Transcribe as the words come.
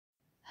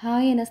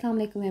Hi and assalamu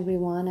alaikum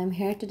everyone. I'm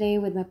here today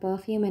with my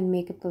perfume and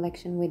makeup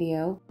collection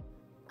video.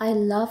 I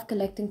love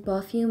collecting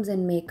perfumes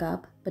and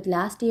makeup, but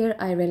last year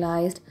I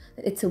realized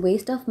that it's a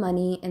waste of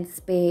money and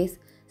space,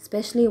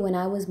 especially when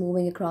I was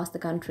moving across the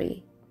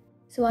country.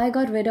 So I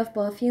got rid of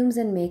perfumes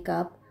and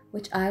makeup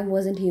which I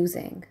wasn't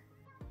using.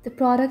 The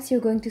products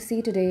you're going to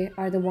see today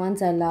are the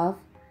ones I love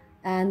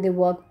and they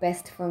work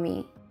best for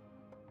me.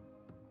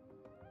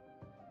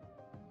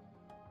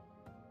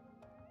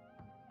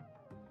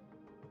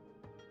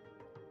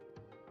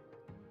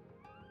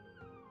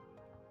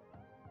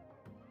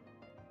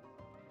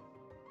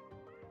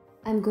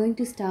 I'm going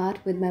to start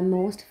with my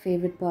most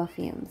favorite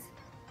perfumes.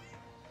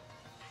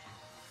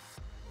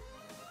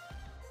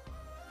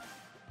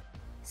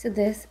 So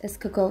this is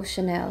Coco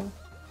Chanel.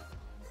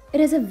 It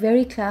has a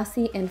very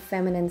classy and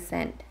feminine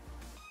scent.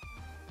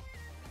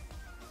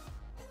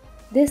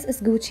 This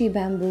is Gucci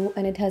Bamboo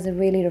and it has a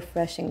really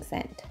refreshing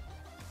scent.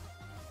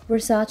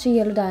 Versace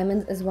Yellow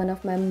Diamonds is one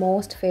of my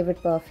most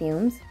favorite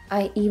perfumes.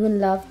 I even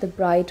love the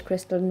bright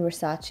crystal in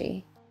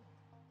Versace.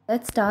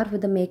 Let's start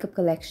with the makeup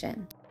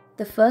collection.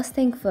 The first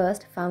thing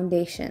first,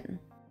 foundation.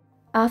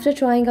 After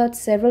trying out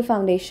several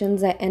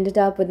foundations, I ended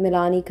up with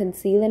Milani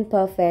Conceal and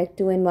Perfect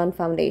 2-in-1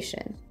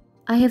 foundation.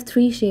 I have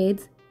 3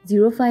 shades,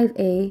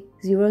 05A,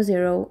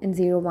 00 and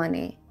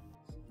 01A.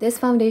 This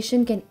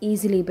foundation can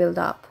easily build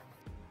up.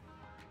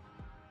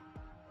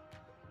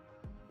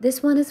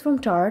 This one is from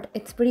Tarte.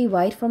 It's pretty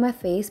white for my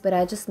face, but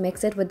I just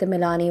mix it with the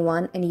Milani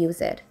one and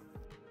use it.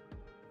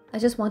 I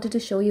just wanted to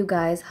show you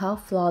guys how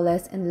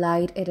flawless and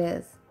light it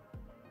is.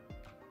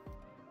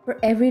 For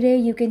everyday,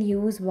 you can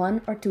use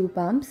 1 or 2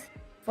 pumps.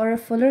 For a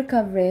fuller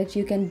coverage,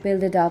 you can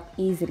build it up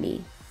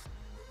easily.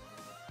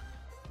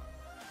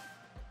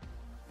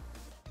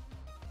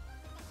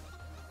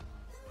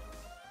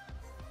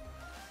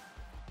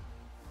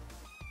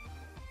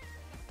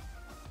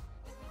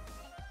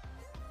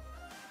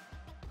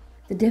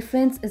 The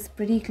difference is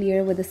pretty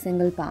clear with a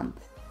single pump.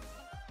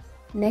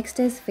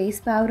 Next is face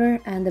powder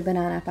and the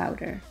banana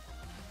powder.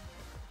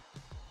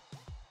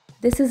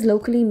 This is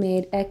locally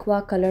made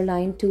Aqua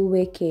Colorline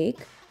 2-way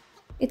cake.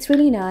 It's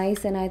really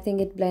nice and I think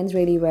it blends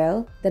really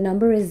well. The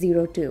number is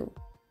 02.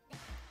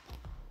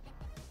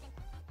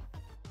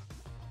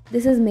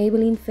 This is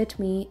Maybelline Fit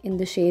Me in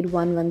the shade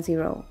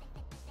 110.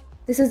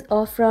 This is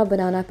Ofra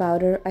Banana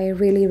Powder. I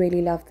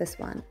really love this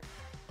one.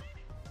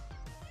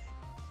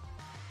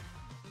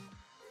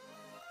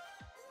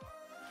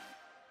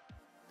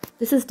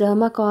 This is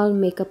Dermacol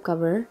Makeup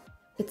Cover.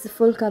 It's a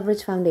full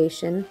coverage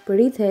foundation,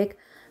 pretty thick,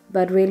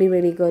 but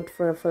really good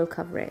for a full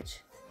coverage.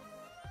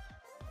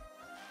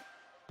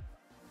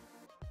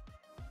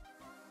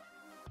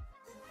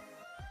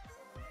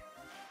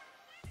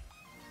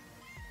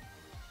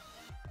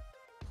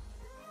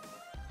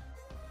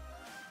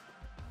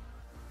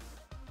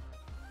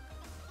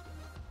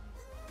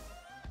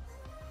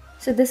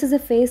 So this is a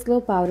face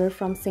glow powder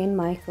from Saint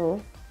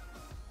Michael.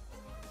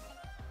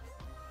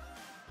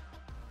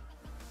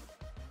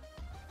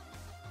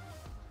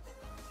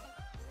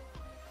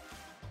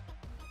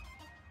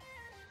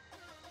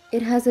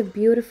 It has a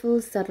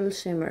beautiful subtle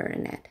shimmer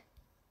in it.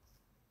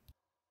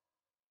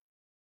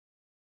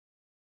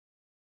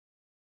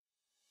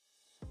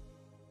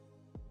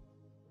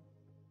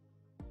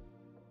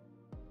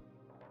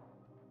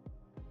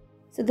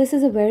 So this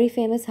is a very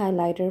famous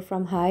highlighter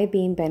from High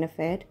Beam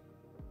Benefit.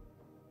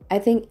 I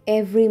think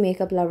every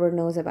makeup lover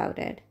knows about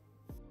it.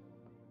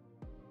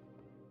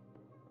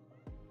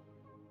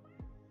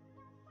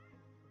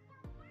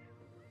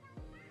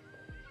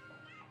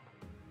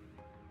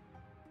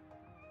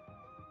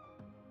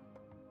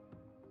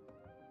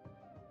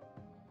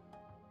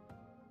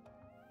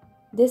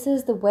 This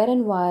is the Wet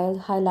n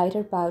Wild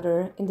highlighter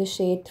powder in the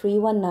shade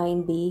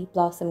 319B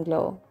Blossom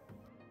Glow.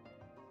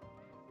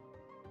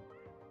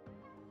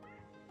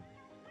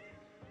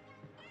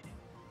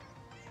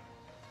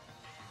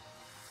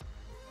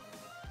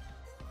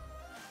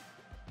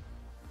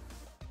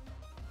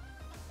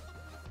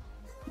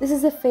 This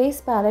is a face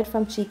palette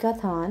from Chika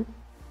Than.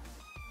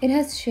 It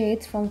has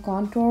shades from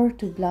contour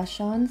to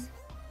blush-ons.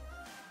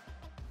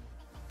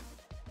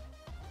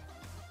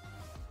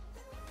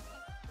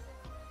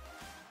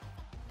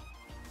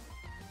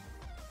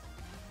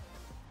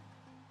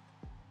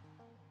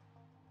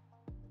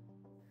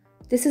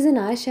 This is an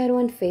eyeshadow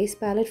and face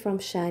palette from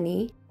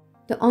Shani.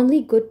 The only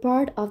good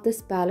part of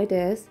this palette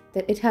is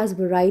that it has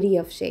variety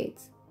of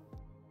shades.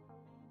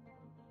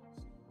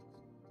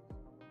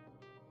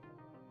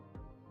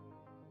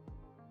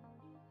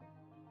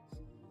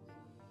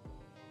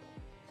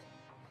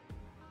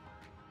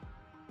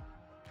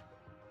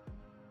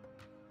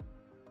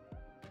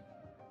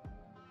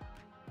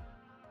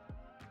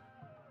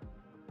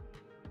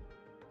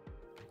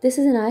 This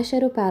is an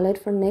eyeshadow palette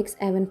from NYX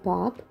Evan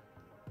Pop.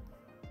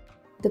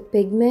 The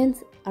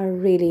pigments are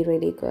really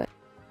good.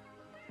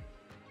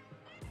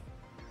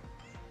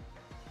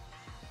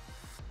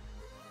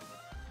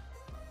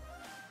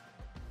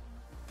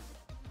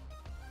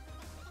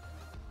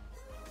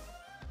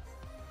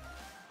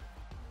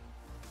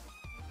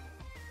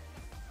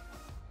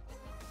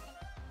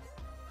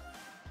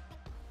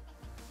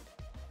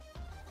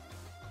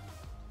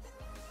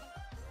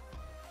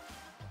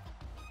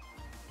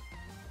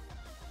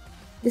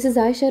 This is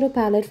eyeshadow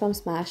palette from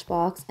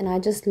Smashbox and I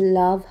just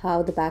love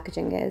how the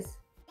packaging is.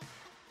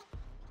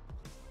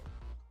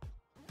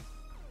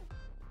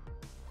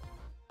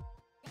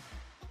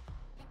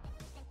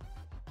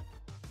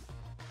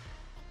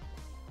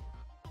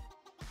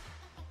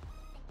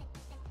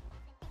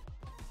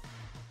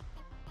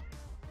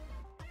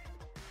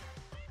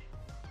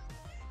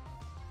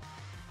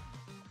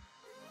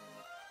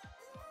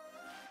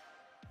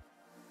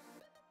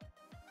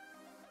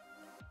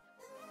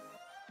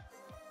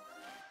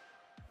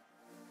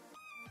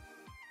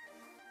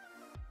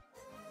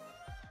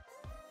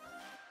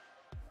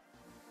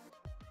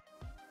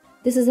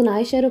 This is an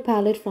eyeshadow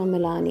palette from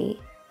Milani.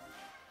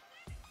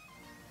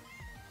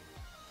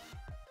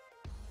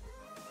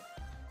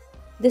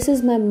 This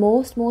is my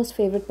most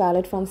favorite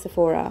palette from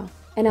Sephora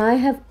and I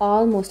have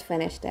almost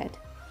finished it.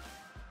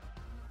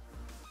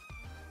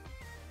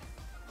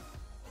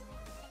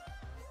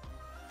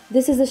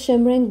 This is a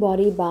shimmering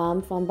body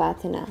balm from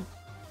Bathina.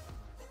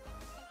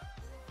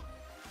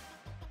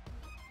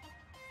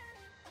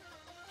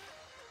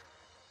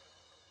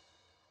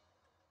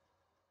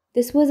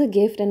 This was a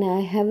gift and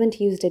I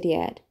haven't used it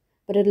yet,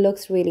 but it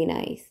looks really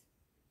nice.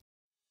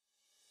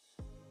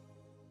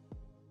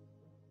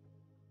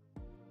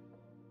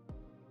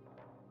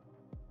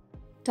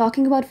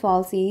 Talking about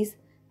falsies,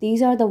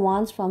 these are the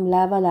ones from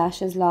Lava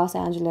Lashes Los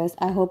Angeles.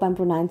 I hope I'm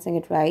pronouncing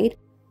it right.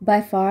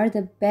 By far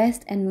the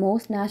best and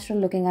most natural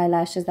looking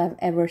eyelashes I've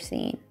ever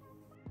seen.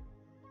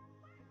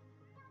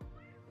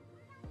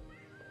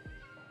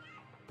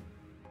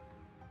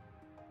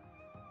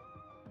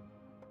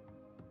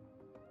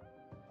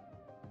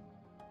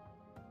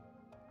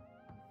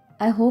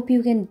 I hope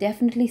you can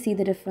definitely see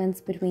the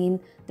difference between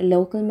the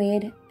local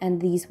made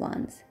and these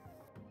ones.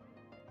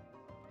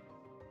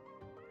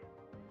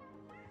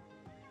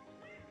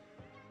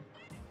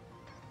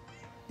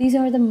 These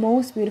are the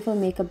most beautiful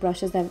makeup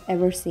brushes I've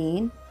ever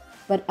seen,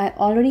 but I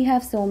already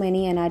have so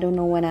many and I don't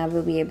know when I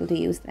will be able to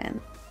use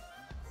them.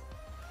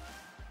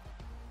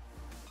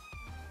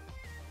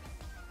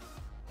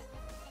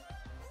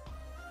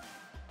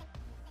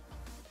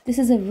 This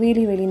is a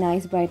really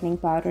nice brightening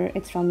powder.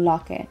 It's from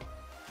Locket.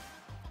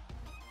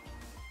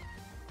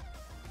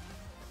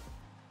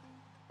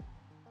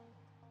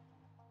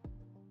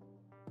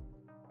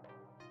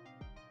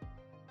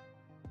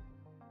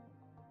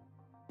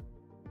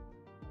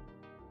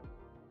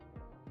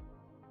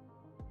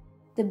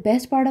 The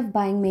best part of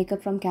buying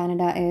makeup from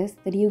Canada is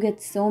that you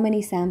get so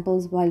many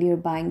samples while you're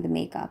buying the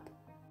makeup.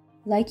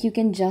 Like you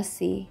can just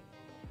see.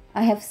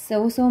 I have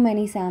so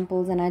many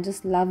samples and I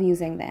just love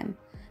using them.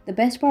 The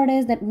best part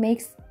is that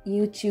makes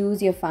you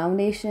choose your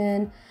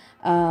foundation,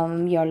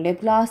 your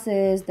lip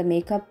glosses, the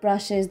makeup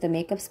brushes, the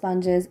makeup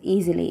sponges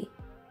easily.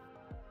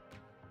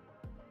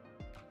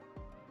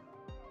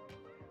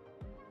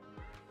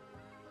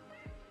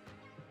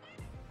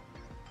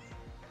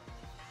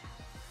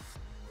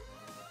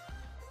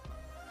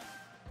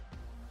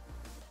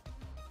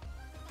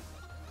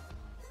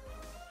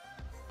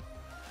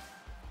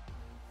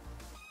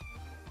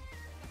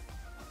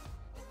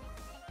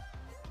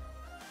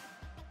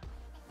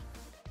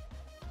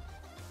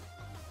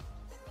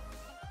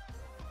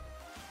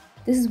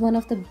 This is one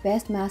of the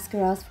best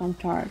mascaras from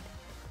Tarte.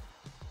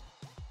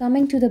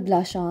 Coming to the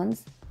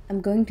blush-ons,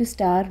 I'm going to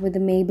start with the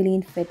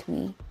Maybelline Fit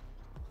Me.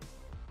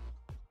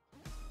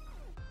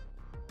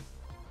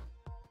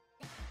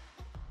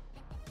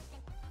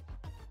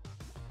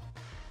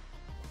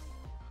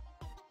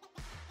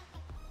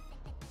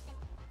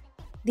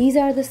 These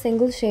are the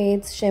single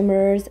shades,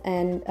 shimmers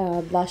and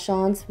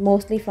blush-ons,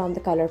 mostly from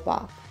the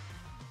ColourPop.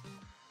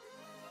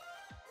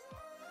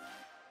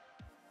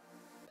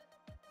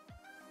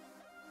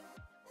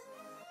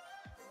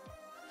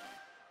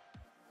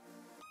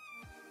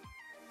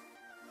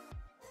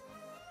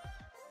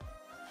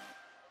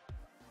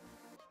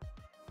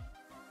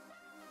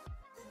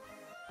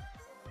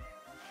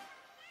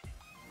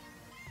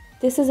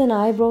 This is an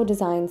eyebrow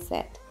design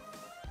set.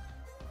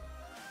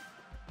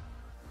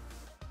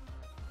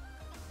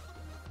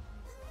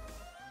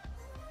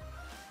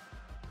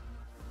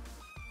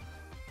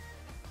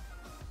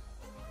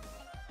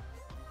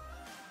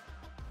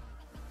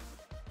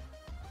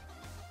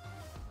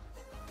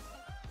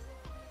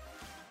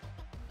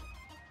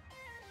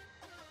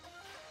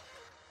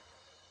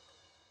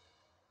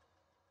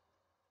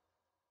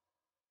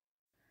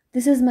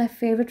 This is my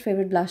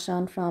favorite blush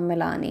on from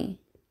Milani.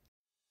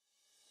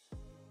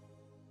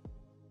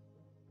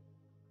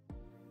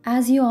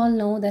 As you all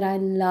know that I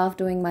love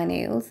doing my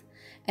nails,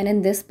 and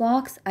in this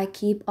box I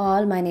keep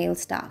all my nail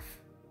stuff.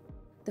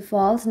 The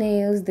false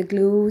nails, the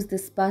glues, the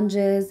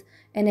sponges,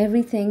 and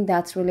everything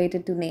that's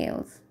related to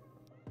nails.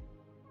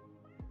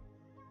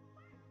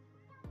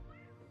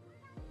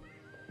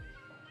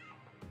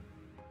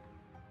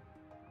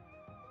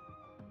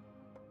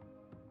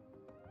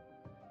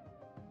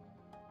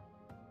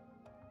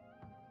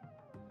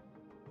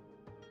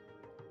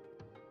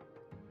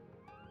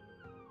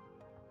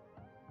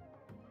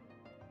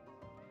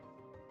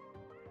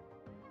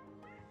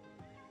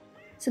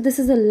 So this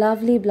is a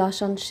lovely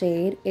blush on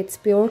shade. It's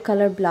pure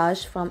color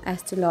blush from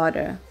Estee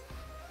Lauder.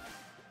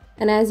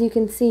 And as you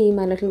can see,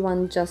 my little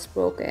one just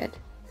broke it.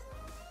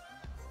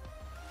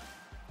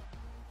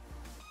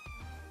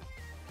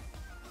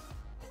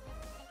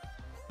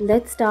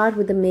 Let's start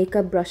with the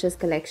makeup brushes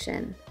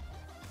collection.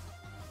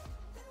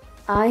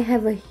 I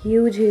have a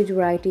huge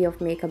variety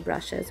of makeup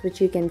brushes, which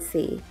you can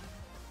see.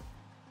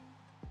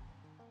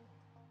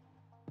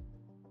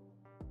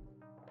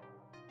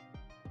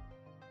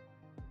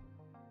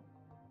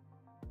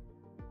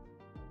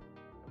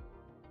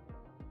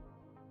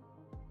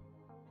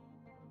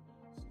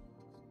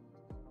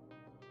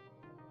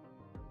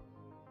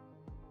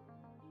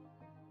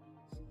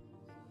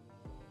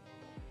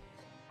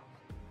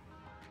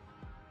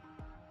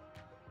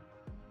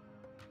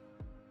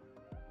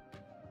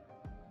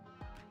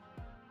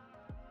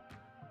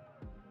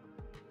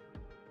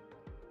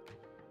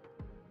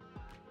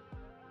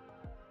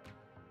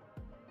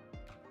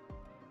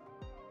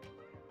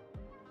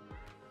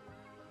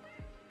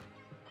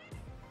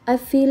 I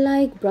feel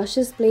like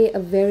brushes play a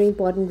very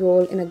important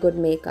role in a good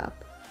makeup.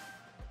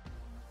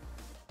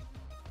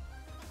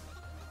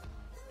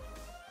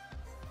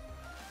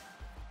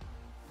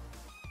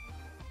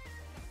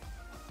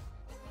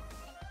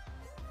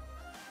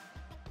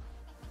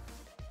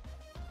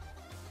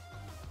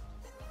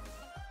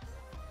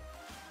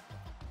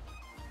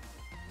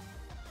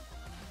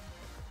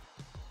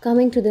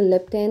 Coming to the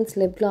lip tints,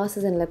 lip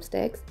glosses and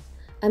lipsticks,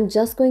 I'm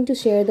just going to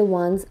share the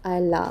ones I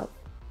love.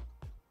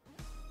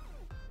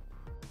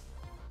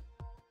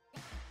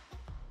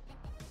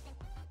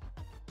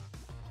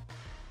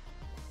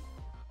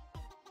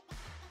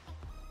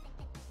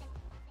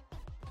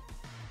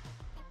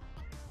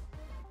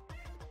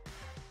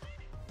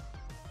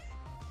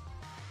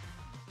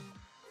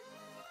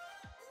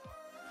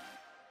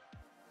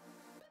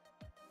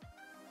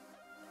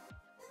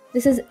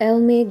 This is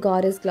Elme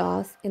Goddess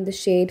Gloss in the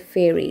shade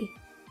Fairy.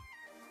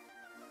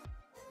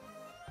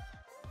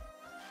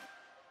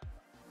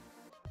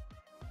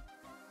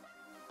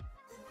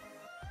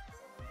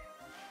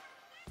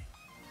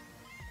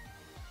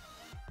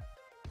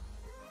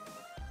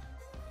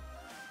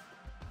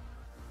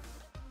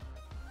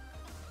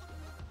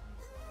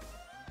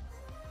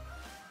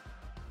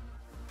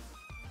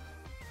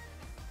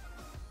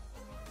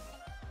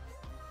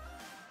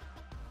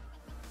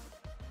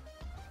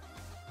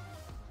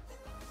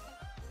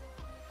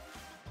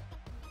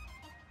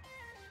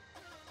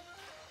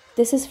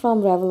 This is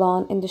from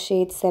Revlon in the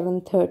shade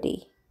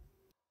 730.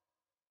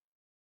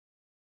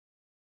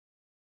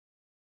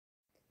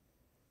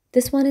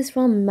 This one is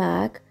from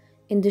MAC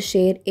in the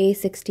shade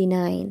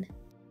A69.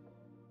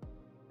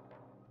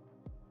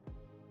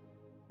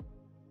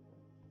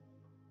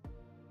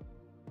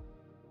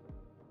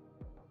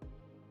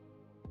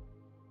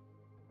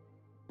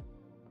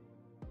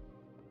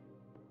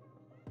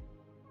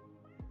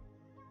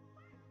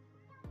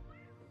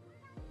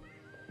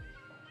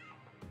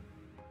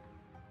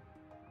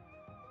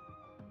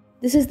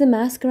 This is the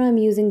mascara I'm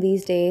using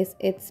these days.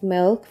 It's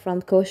Milk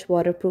from Kush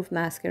Waterproof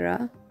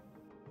Mascara.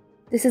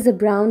 This is a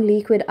brown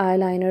liquid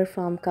eyeliner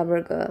from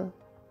CoverGirl.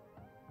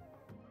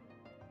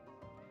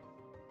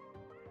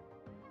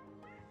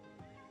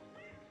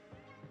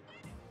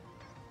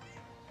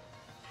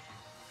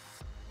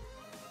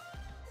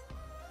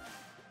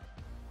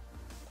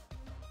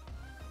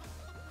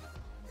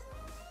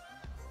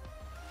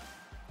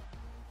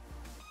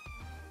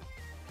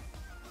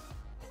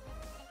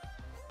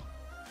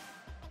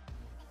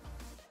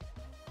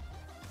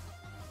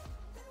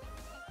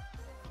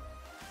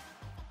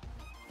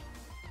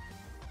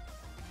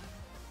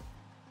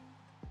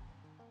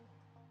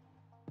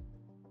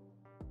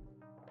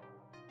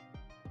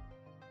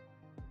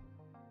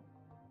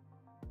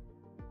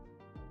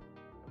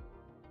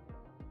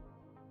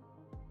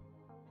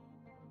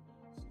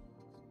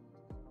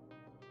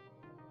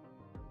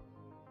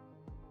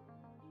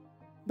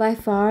 By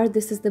far,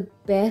 this is the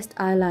best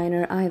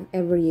eyeliner I have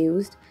ever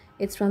used.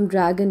 It's from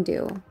Dragon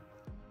Dew.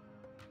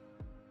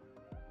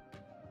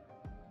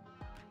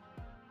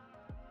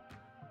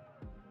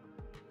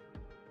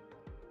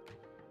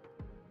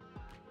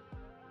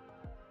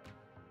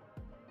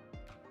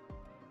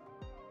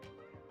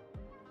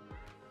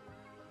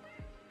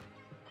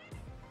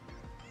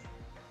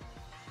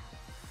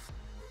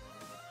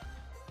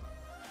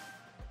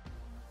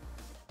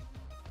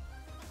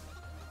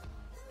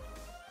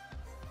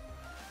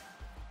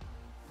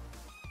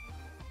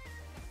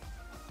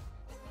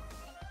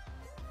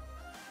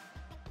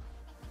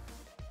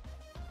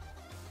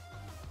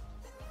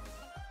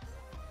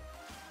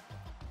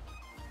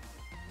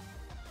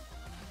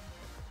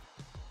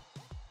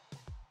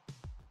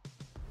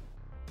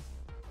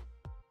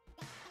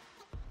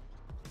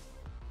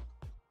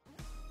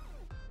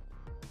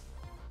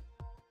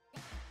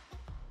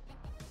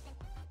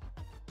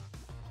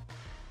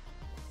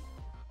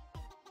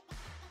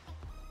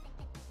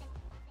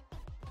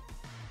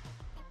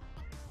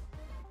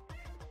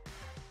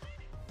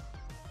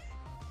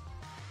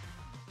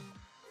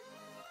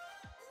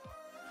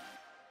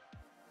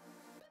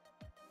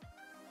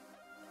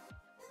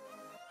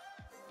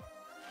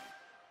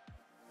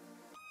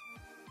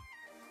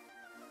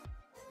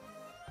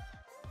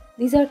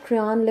 These are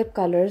crayon lip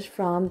colors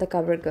from the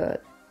CoverGirl.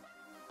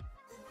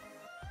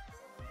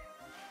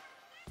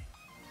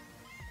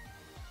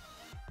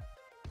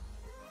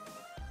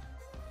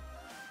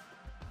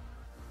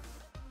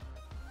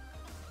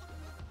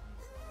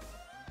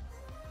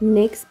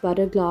 NYX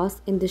Butter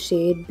Gloss in the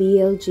shade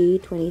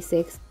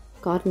BLG26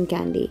 Cotton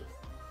Candy.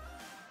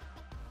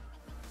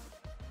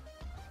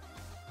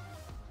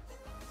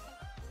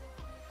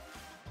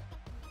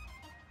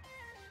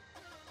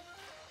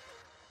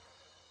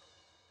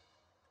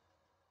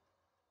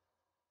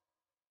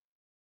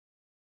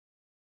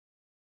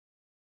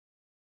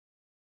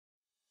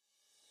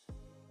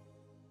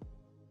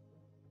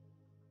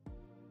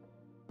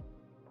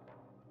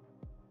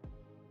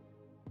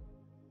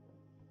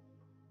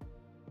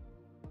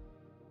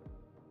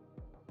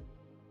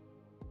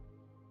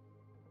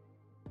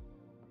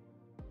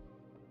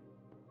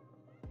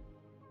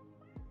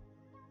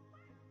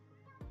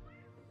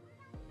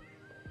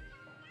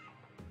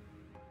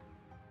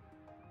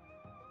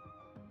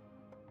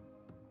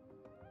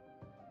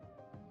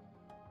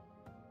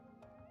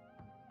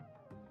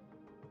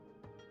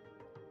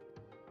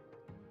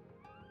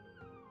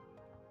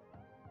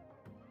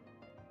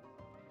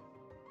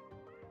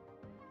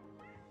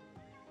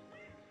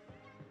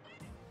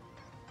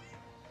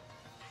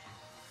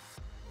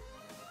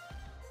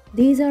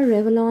 These are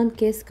Revlon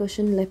Kiss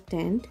Cushion Lip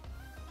Tint.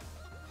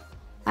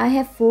 I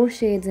have 4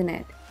 shades in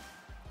it.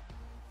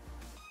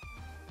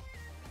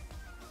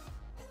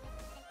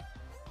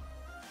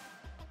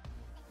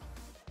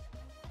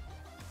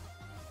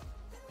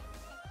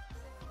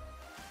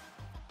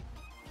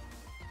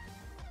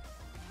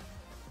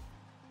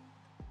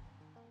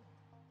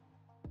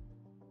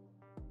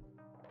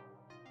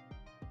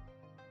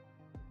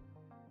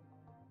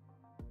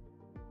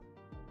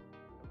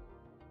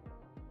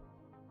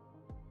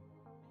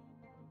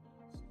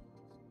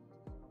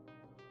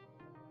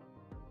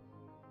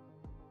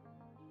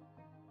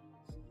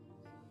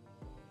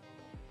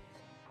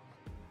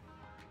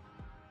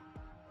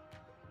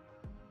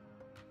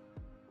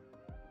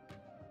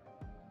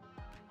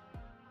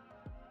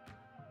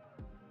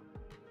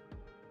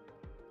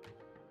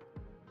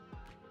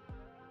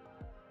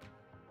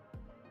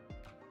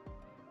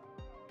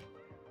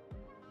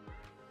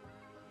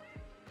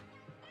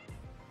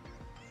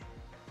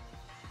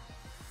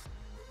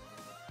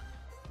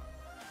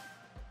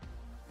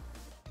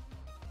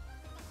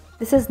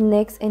 This is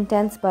NYX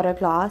Intense Butter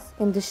Gloss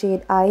in the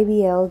shade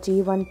IBL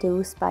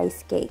G12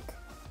 Spice Cake.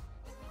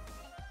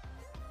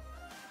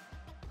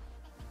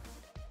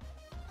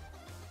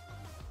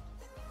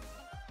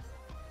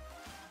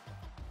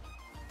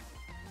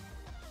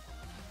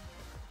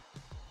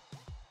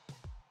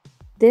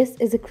 This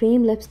is a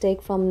cream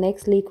lipstick from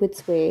NYX Liquid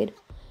Suede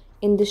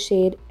in the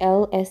shade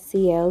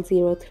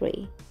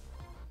LSCL03.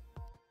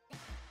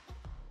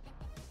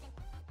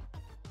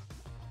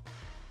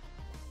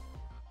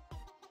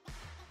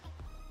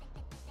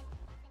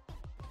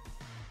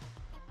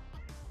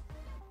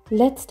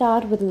 Let's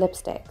start with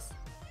lipsticks.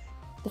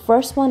 The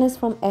first one is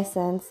from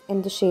Essence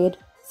in the shade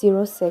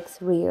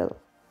 06 Real.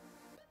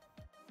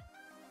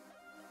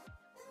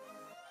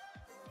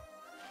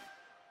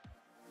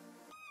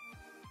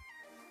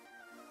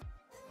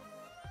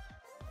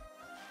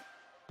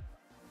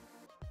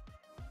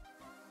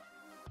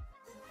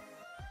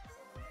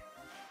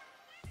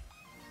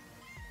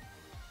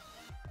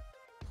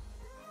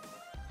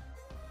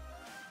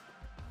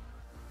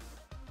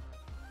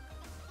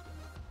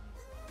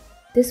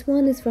 This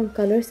one is from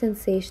Color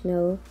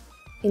Sensational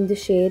in the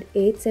shade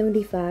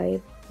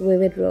 875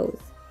 Vivid Rose.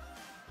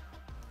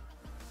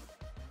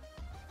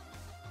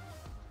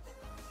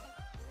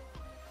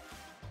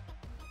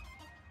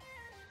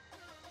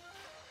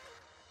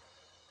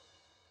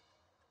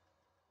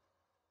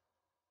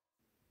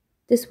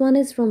 This one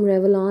is from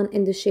Revlon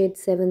in the shade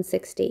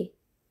 760.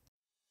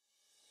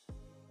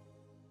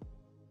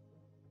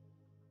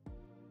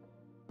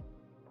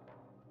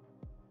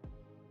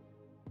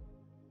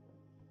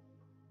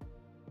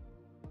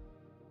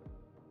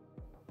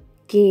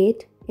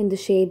 Gate in the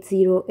shade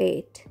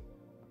 08.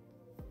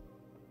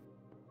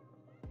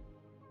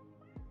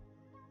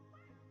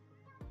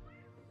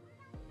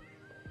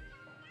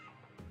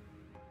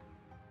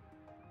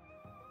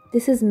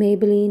 This is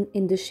Maybelline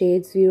in the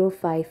shade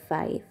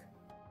 055.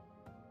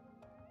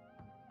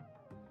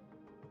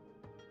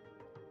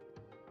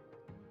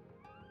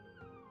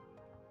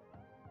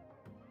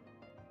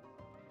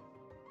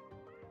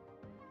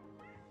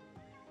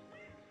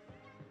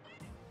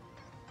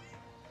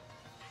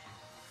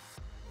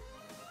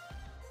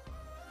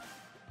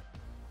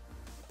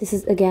 This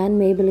is again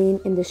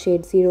Maybelline in the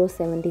shade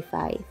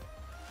 075.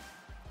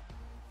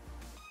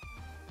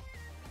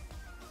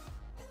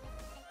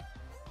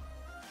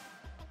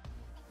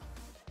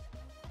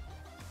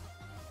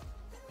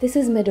 This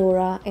is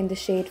Medora in the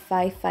shade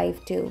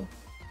 552.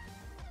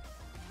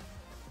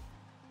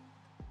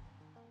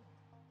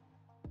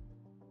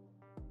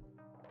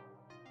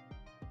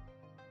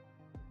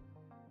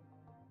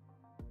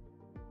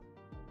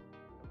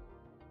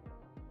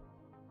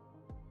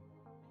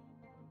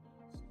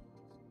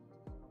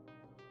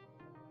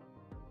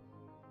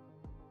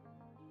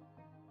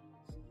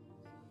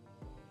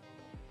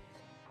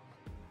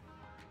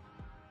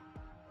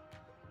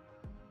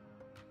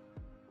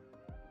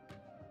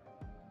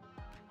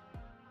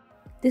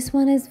 This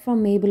one is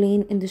from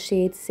Maybelline in the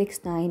shade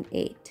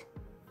 698.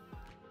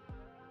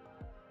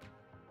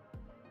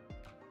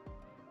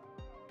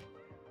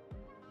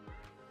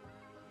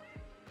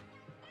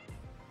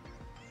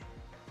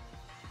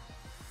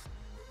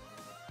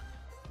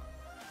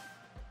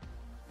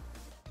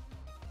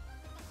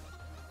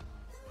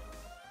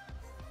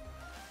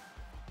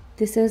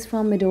 This is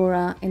from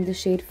Medora in the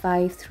shade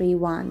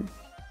 531.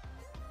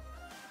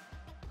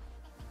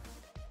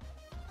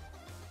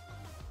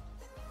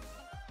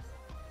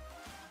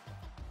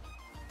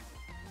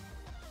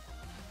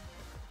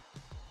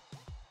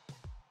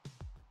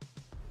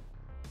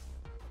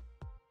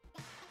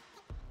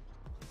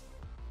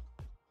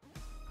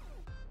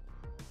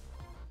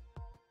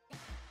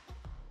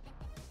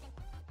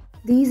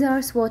 These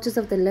are swatches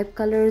of the lip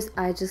colors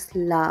I just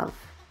love.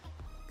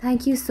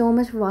 Thank you so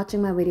much for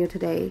watching my video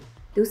today.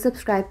 Do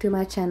subscribe to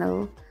my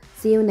channel.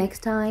 See you next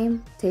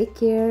time. Take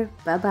care.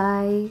 Bye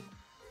bye.